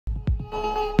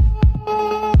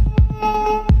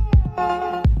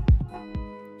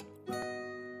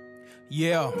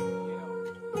Yeah.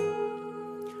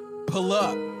 Pull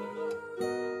up.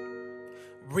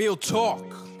 Real talk.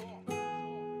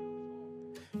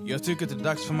 Jag tycker det är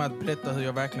dags för mig att berätta hur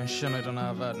jag verkligen känner i den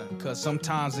här världen. Cause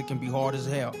sometimes it can be hard as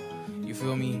hell. You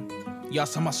feel me? Jag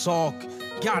samma sak.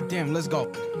 God damn, let's go.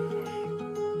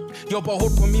 Jobbar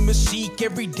hårt på min musik,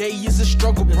 every day is a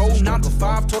struggle bro. 9 to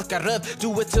 5, torkar röv,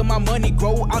 do it till my money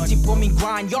grow. Alltid på min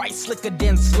grind, jag är slicker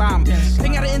than slime.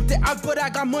 Pengar är inte allt but I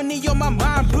got money on my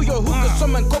mind. Bror jag hugger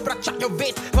som en kobra, tjack jag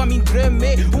vet vad min dröm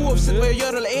är. Oavsett vad jag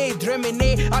gör eller ej, drömmen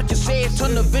är allt jag säger.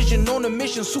 Tunnel vision on a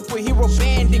mission, superhero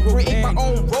bandit. Create my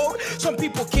own road, some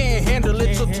people can't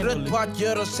handle it. Så trött på att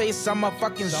göra sig samma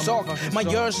fucking sak. Man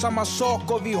gör samma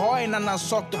sak och vi har en annan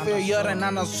sak. Då får jag göra en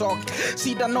annan sak.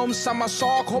 Sidan om samma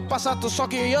sak, hoppas att och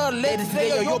saker jag gör leder till det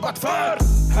jag jobbat för.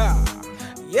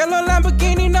 Yellow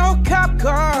Lamborghini, no cop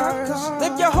cars.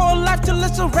 Live your whole life till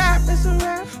it's a rap.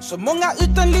 Så många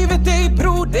utan livet är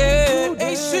broder.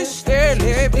 Ey syster,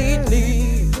 lev ditt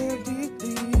liv.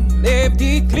 Lev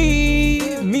ditt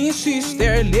liv. Min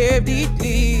syster, lev ditt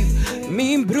liv.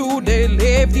 Min broder,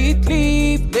 lev ditt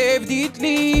liv. Lev ditt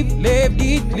liv, lev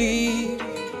ditt liv.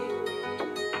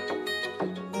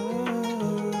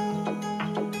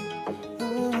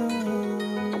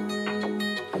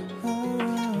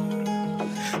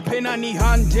 Pennan i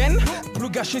handen,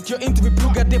 plugga shit jag inte vill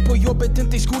plugga. Det på jobbet,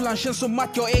 inte i skolan. Känns som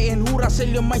att jag är en hora,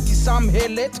 säljer mig till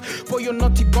samhället. Får jag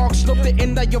nåt tillbaks, snopp det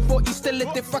enda jag får istället.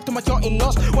 Det faktum att jag är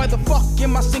lost. Why the fuck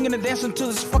am I singing and dancing to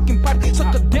this fucking party?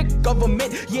 Suck a dick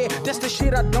government, yeah, that's the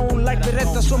shit I don't like.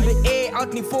 Berätta som det är,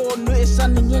 allt ni får. Nu är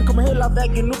sanningen, kommer hela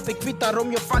vägen upp. Det kvittar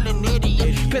om jag faller ner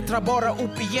igen. Klättrar bara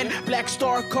upp igen, Black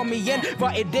Star kom igen.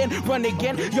 Vad är den? Run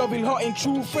again. Jag vill ha en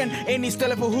true friend. En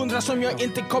istället för 100 som jag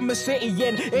inte kommer se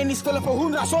igen. En istället för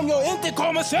 100 som jag inte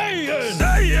kommer se igen.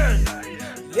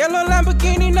 Yellow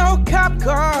Lamborghini, no cop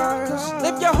cars.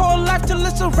 Live your whole life till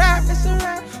it's a rap.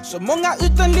 Så många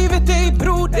utan livet är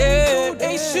broder.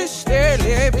 Ey syster,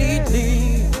 lev ditt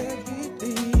liv.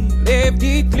 Lev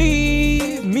ditt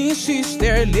liv. Min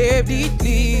syster, lev ditt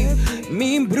liv.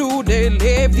 Min broder,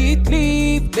 lev ditt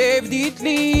liv. Lev ditt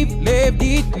liv, lev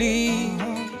ditt liv.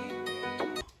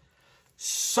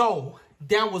 So,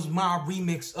 that was my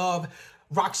remix of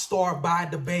Rockstar by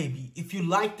Dababy. If you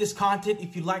like this content,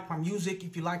 if you like my music,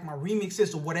 if you like my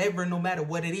remixes or whatever, no matter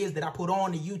what it is that I put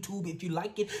on the YouTube, if you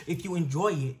like it, if you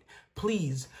enjoy it,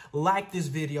 please like this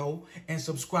video and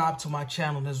subscribe to my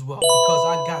channel as well, because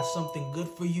I got something good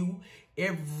for you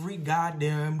every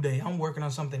goddamn day. I'm working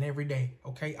on something every day,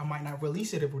 okay? I might not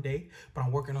release it every day, but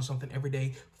I'm working on something every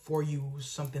day for you,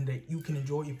 something that you can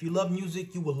enjoy. If you love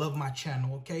music, you will love my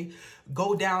channel, okay?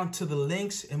 Go down to the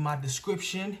links in my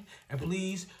description and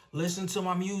please listen to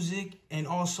my music and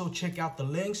also check out the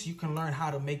links. You can learn how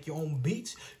to make your own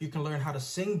beats. You can learn how to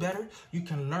sing better. You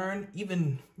can learn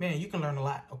even, man, you can learn a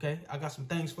lot, okay? I got some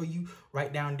things for you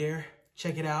right down there.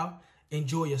 Check it out.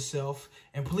 Enjoy yourself.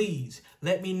 And please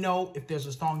let me know if there's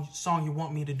a song you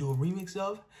want me to do a remix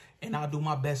of, and I'll do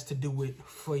my best to do it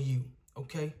for you,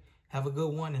 okay? Have a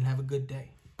good one and have a good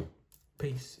day.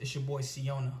 Peace. It's your boy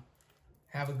Siona.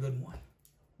 Have a good one.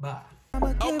 Bye.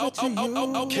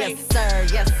 Okay.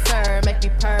 Yes sir, make me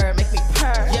purr, make me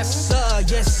purr. Yes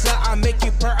sir, I make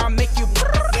you purr, I make you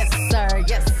purr.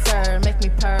 Yes sir, make me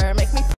purr, make me